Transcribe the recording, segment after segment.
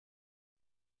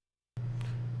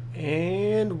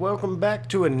And welcome back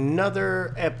to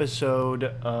another episode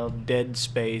of Dead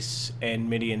Space and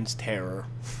Midian's Terror.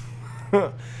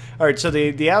 Alright, so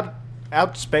the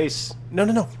out space.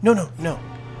 No.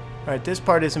 Alright, this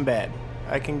part isn't bad.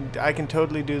 I can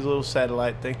totally do the little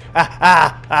satellite thing.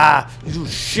 You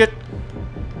shit.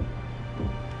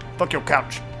 Fuck your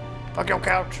couch. Fuck your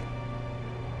couch.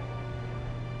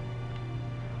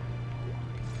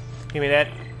 Give me that.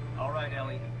 All right,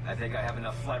 Elly. I think I have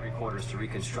enough flight recorders to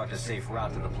reconstruct a safe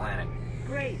route to the planet.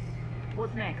 Great.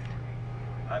 What's next?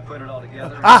 I put it all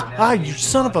together. You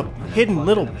son of a hidden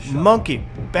little monkey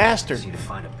bastard. Just need to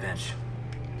find a bench.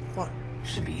 What?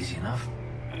 Should be easy enough.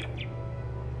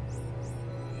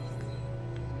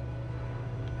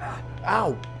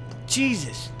 Ow.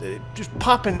 Jesus. Just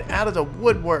popping out of the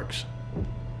woodworks.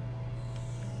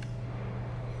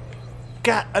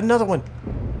 Got another one.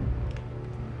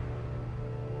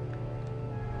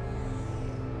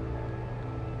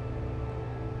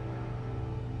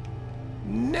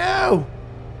 No!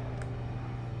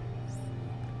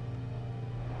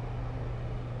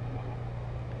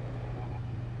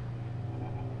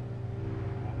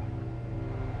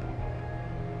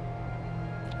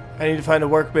 I need to find a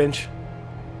workbench.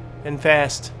 And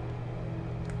fast.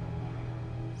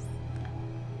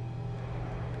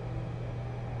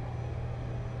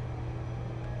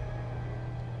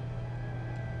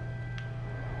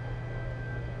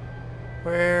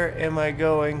 Where am I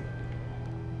going?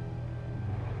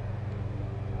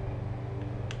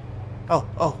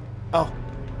 Oh.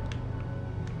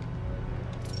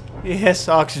 Yes,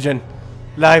 oxygen.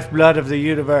 Lifeblood of the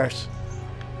universe.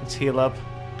 Let's heal up.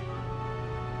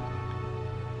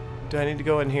 Do I need to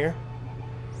go in here?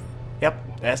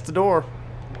 Yep, that's the door.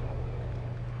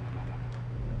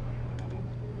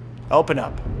 Open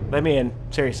up. Let me in.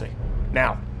 Seriously.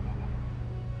 Now.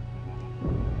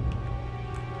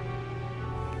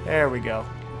 There we go.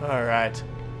 Alright.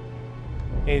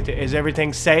 Is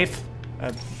everything safe?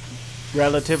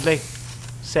 Relatively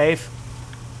safe.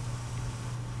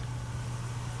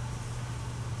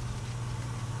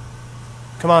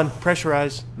 Come on,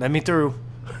 pressurize. Let me through.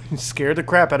 You scared the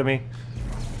crap out of me.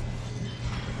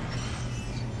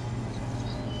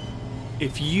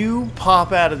 If you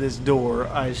pop out of this door,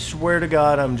 I swear to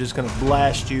God, I'm just gonna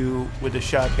blast you with a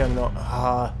shotgun.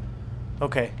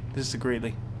 Okay, this is the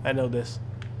Greeley. I know this.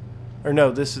 Or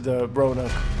no, this is the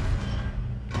Roanoke.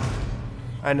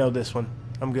 I know this one.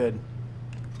 I'm good.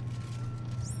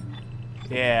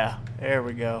 Yeah, there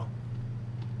we go.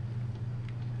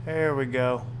 There we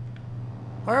go.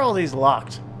 Why are all these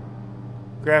locked?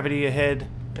 Gravity ahead.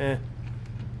 Let's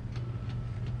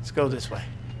go this way.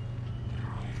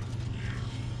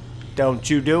 Don't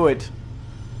you do it.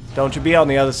 Don't you be on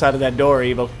the other side of that door,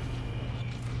 evil.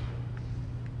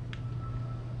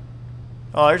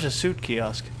 Oh, there's a suit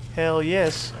kiosk. Hell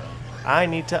yes. I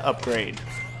need to upgrade.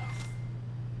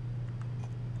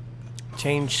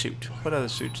 Change suit. What other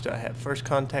suits do I have? First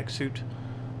contact suit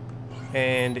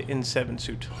and N7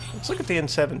 suit. Let's look at the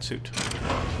N7 suit.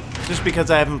 Just because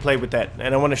I haven't played with that,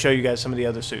 and I want to show you guys some of the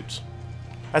other suits.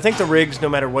 I think the rigs, no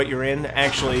matter what you're in,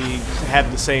 actually have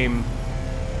the same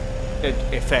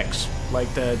effects,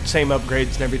 like the same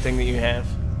upgrades and everything that you have,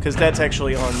 because that's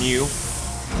actually on you.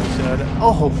 So,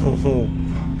 oh,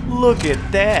 look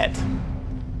at that!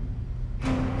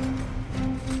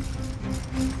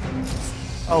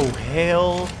 Oh,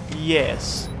 hell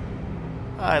yes.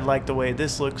 I like the way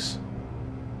this looks.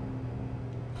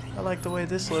 I like the way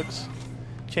this looks.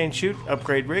 Change shoot,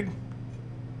 upgrade rig.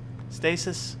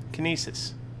 Stasis,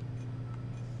 kinesis.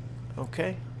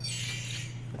 Okay.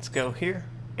 Let's go here.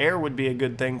 Air would be a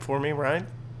good thing for me, right?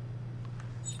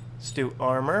 Let's do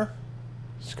armor.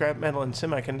 Scrap metal and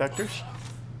semiconductors.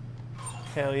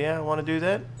 Hell yeah, I want to do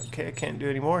that. Okay, I can't do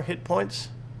any more. Hit points.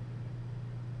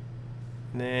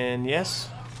 And then yes.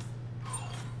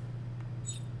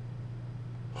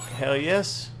 Hell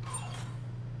yes.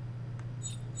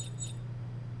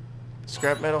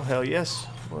 Scrap metal, hell yes.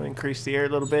 We'll increase the air a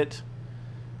little bit.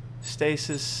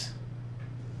 Stasis.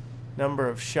 Number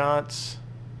of shots.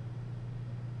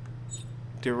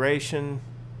 Duration.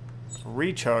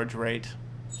 Recharge rate.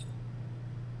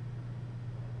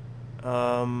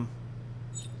 Okay,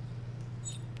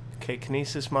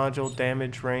 kinesis module,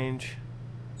 damage range.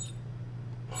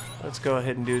 Let's go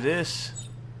ahead and do this.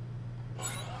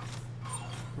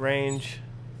 Range.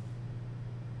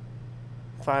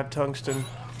 5 tungsten.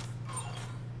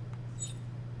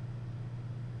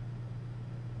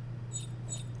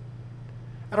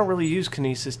 I don't really use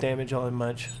kinesis damage all that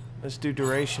much. Let's do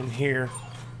duration here.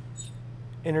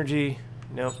 Energy.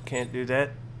 Nope, can't do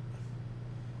that.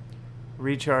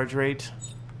 Recharge rate.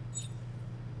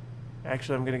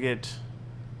 Actually, I'm gonna get...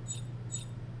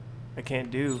 I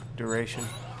can't do duration.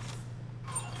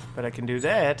 But I can do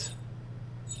that.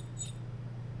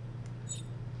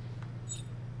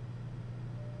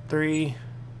 Three.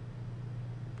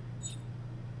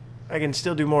 I can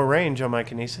still do more range on my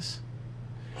kinesis.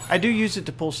 I do use it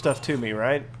to pull stuff to me,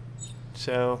 right?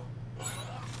 So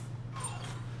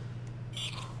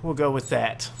we'll go with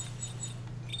that.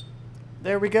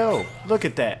 There we go. Look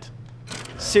at that.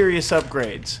 Serious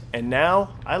upgrades. And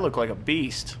now I look like a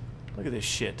beast. Look at this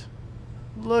shit.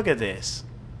 Look at this.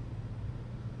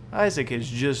 Isaac is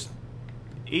just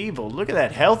evil. Look at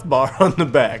that health bar on the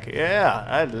back. Yeah,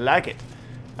 I like it.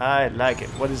 I like it.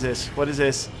 What is this? What is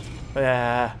this?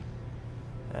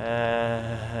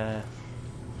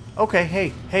 Okay,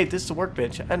 hey, this is a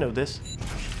workbench. I know this.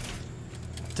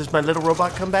 Does my little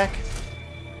robot come back?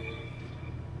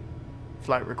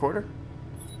 Flight recorder?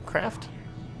 Craft?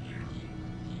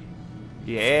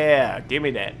 Yeah, give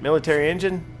me that. Military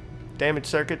engine? Damage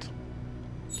circuit?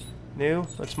 New?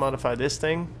 Let's modify this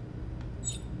thing.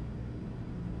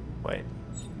 Wait.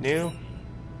 New?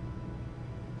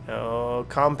 Oh,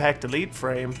 compact elite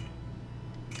frame.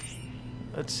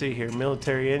 Let's see here.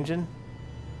 Military engine.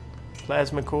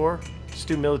 Plasma core. Let's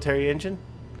do military engine.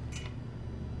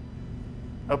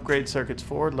 Upgrade circuits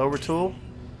forward. Lower tool.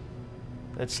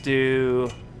 Let's do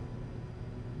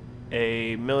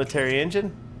a military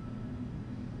engine.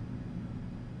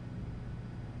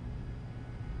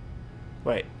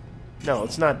 Wait. No,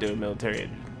 let's not do a military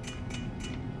engine.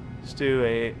 Let's do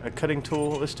a cutting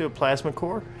tool. Let's do a plasma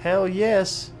core. Hell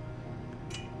yes.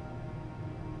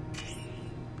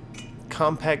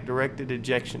 Compact directed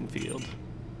ejection field.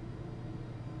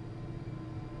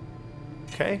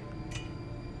 Okay.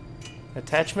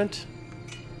 Attachment.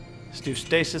 Let's do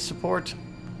stasis support.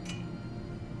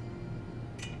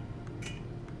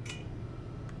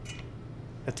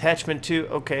 Attachment to,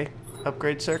 okay.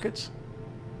 Upgrade circuits.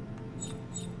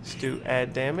 Let's do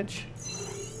add damage.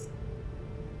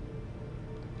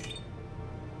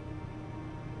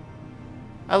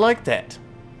 I like that.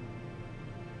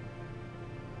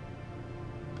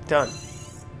 Done.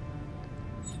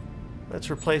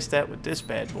 Let's replace that with this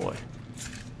bad boy.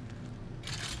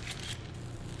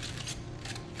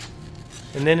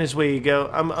 And then as we go,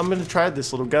 I'm gonna try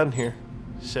this little gun here.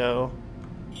 So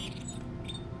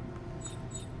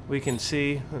we can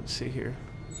see, let's see here.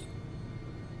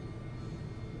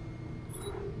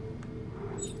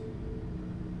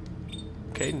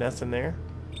 Okay, nothing there.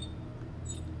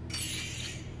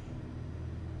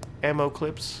 Ammo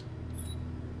clips.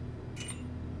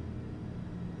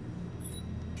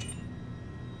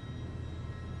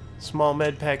 Small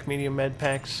med pack, medium med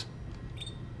packs.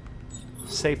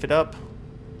 Safe it up.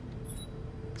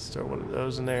 Let's throw one of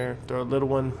those in there. Throw a little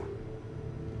one.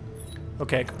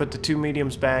 Okay, I can put the two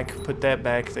mediums back. Put that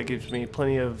back. That gives me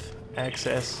plenty of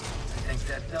access. I think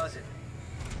that does it.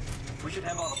 We should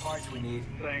have all the parts we need.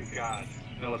 Thank God.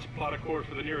 Now let's plot a course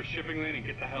for the nearest shipping lane and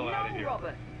get the hell out of here. No,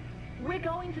 Robert. We're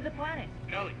going to the planet.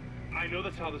 Elly, I know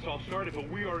that's how this all started, but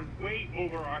we are way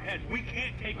over our heads. We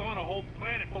can't take on a whole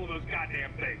planet full of those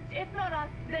goddamn things. If not us,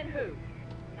 then who?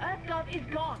 Earthgov is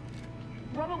gone.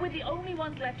 Robert, we're the only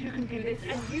ones left who can do this,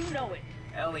 and you know it.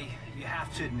 Elly, you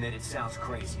have to admit it sounds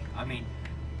crazy. I mean,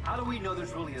 how do we know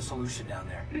there's really a solution down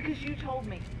there? Because you told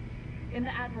me. In the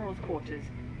Admiral's quarters,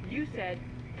 you said,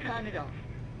 turn it off.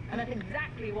 And that's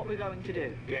exactly what we're going to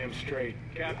do. Damn straight.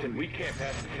 Captain, we can't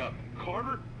pass the cup.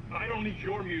 Carter, I don't need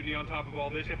your mutiny on top of all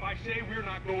this. If I say we're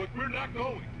not going, we're not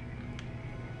going.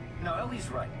 No, Elly's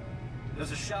right.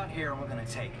 There's a shot here and we're gonna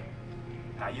take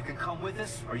it. Now, you can come with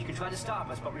us, or you can try to stop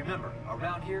us, but remember,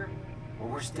 around here, we're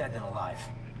worse dead than alive.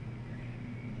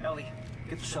 Elly,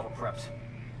 get the shuttle prepped.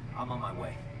 I'm on my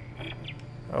way.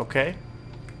 Okay.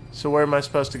 So where am I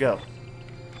supposed to go?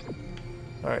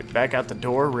 Alright, back out the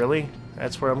door, really?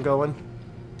 That's where I'm going?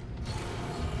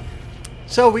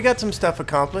 So, we got some stuff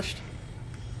accomplished.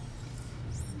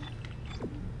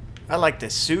 I like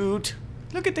this suit.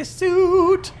 Look at this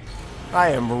suit! I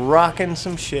am rocking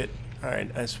some shit.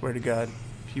 Alright, I swear to God.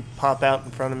 If you pop out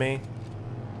in front of me.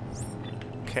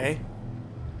 Okay.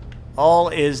 All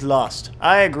is lost.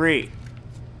 I agree.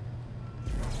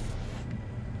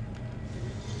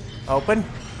 Open.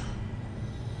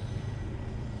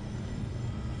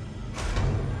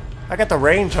 I got the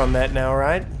range on that now,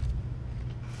 right?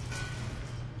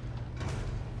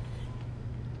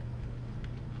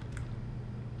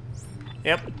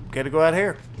 Yep, gotta go out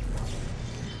here.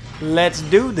 Let's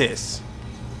do this.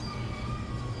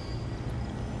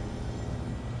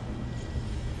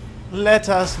 Let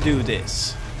us do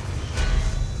this.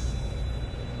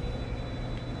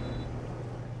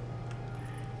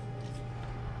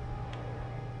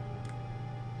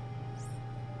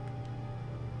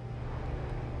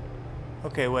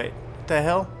 Okay, wait. What the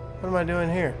hell? What am I doing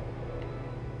here?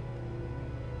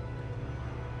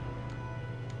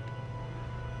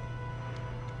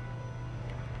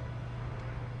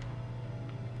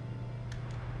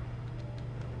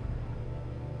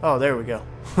 Oh, there we go.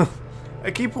 I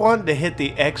keep wanting to hit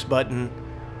the X button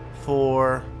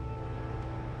for...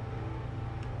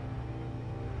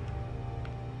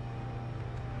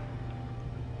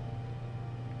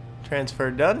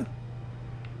 Transfer done.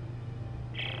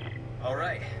 All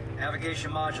right,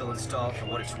 navigation module installed for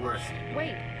what it's worth.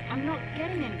 Wait, I'm not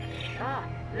getting any. Ah,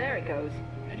 there it goes.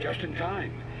 And just in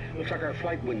time. Looks like our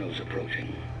flight window's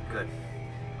approaching. Good.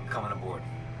 I'm coming aboard.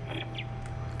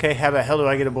 Okay, how the hell do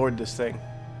I get aboard this thing?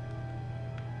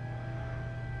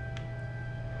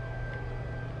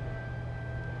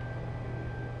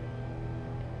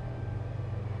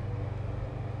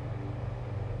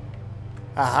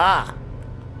 Aha!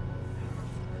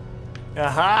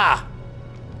 Aha!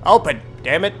 Open!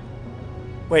 Damn it!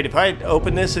 Wait, if I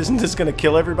open this, isn't this gonna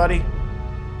kill everybody?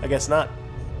 I guess not.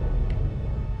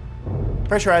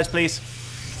 Pressurize, please.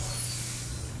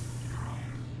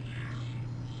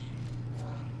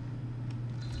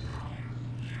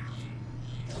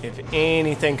 If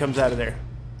anything comes out of there.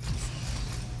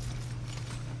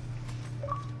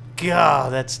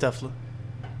 God, that stuff.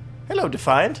 Hello,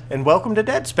 Defiant, and welcome to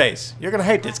Dead Space. You're gonna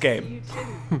hate this game. You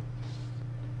too.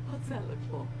 What's that look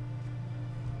for?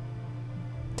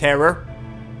 Terror?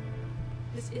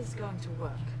 This is going to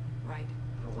work, right?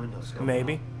 The window's going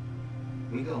Maybe. up.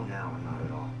 We go now or not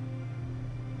at all.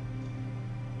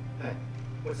 Hey,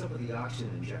 what's up with the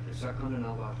oxygen injector? Suck on and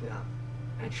I'll lock down.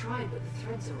 I tried, but the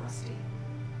threads are rusty.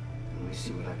 Let me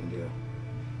see what I can do.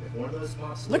 If one of those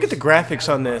pops Look at the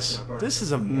graphics on this. This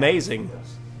is amazing. Do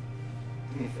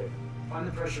me a favor. Find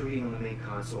the pressure reading on the main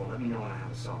console and let me know when I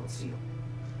have a solid seal.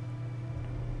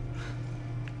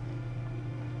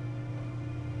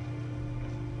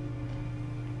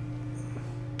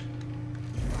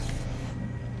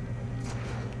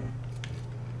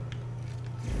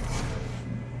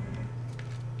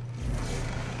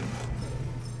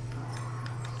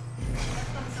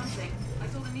 That's done something. I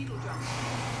saw the needle jump.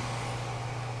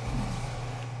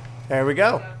 There we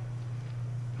go.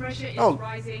 Pressure is Oh.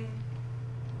 rising,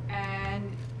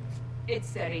 and it's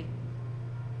steady.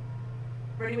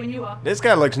 Ready when you are. This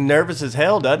guy looks nervous as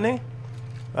hell, doesn't he?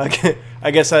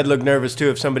 I guess I'd look nervous too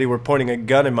if somebody were pointing a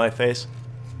gun in my face.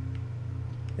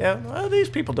 Yeah, well, these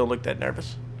people don't look that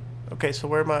nervous. Okay, so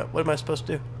what am I supposed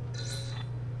to do?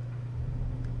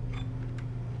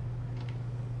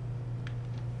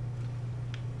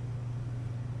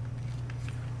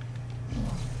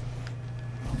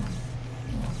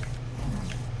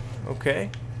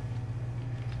 Okay.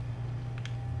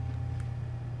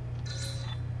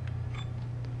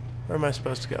 Where am I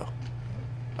supposed to go?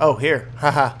 Oh, here.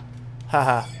 Haha.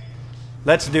 Haha.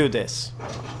 Let's do this.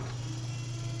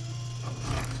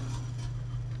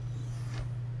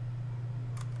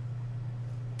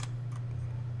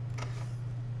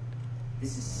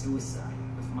 This is suicide.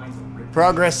 Those mines are ripped.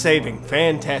 Progress saving.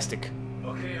 Fantastic.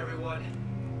 Okay, everyone.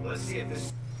 Let's see if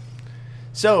this...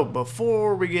 So,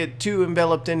 before we get too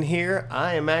enveloped in here,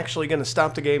 I am actually going to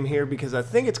stop the game here because I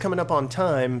think it's coming up on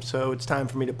time, so it's time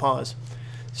for me to pause.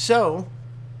 So,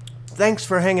 thanks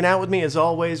for hanging out with me as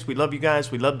always. We love you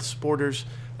guys. We love the supporters.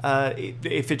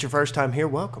 If it's your first time here,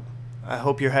 welcome. I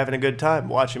hope you're having a good time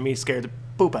watching me scare the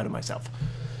poop out of myself.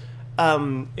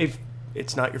 If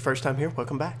it's not your first time here,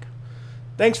 welcome back.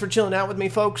 Thanks for chilling out with me,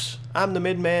 folks. I'm the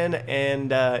Midman,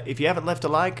 and if you haven't left a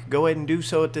like, go ahead and do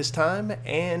so at this time.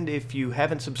 And if you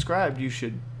haven't subscribed, you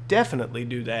should definitely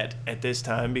do that at this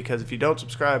time, because if you don't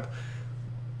subscribe,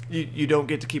 you don't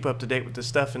get to keep up to date with this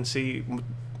stuff and see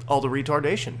all the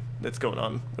retardation that's going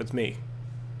on with me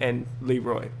and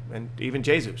Leroy and even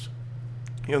Jesus.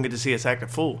 You don't get to see us act a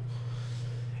fool.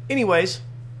 Anyways,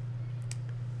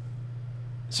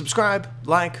 subscribe,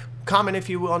 like, comment if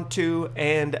you want to,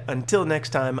 and until next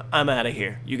time, I'm out of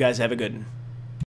here. You guys have a good one.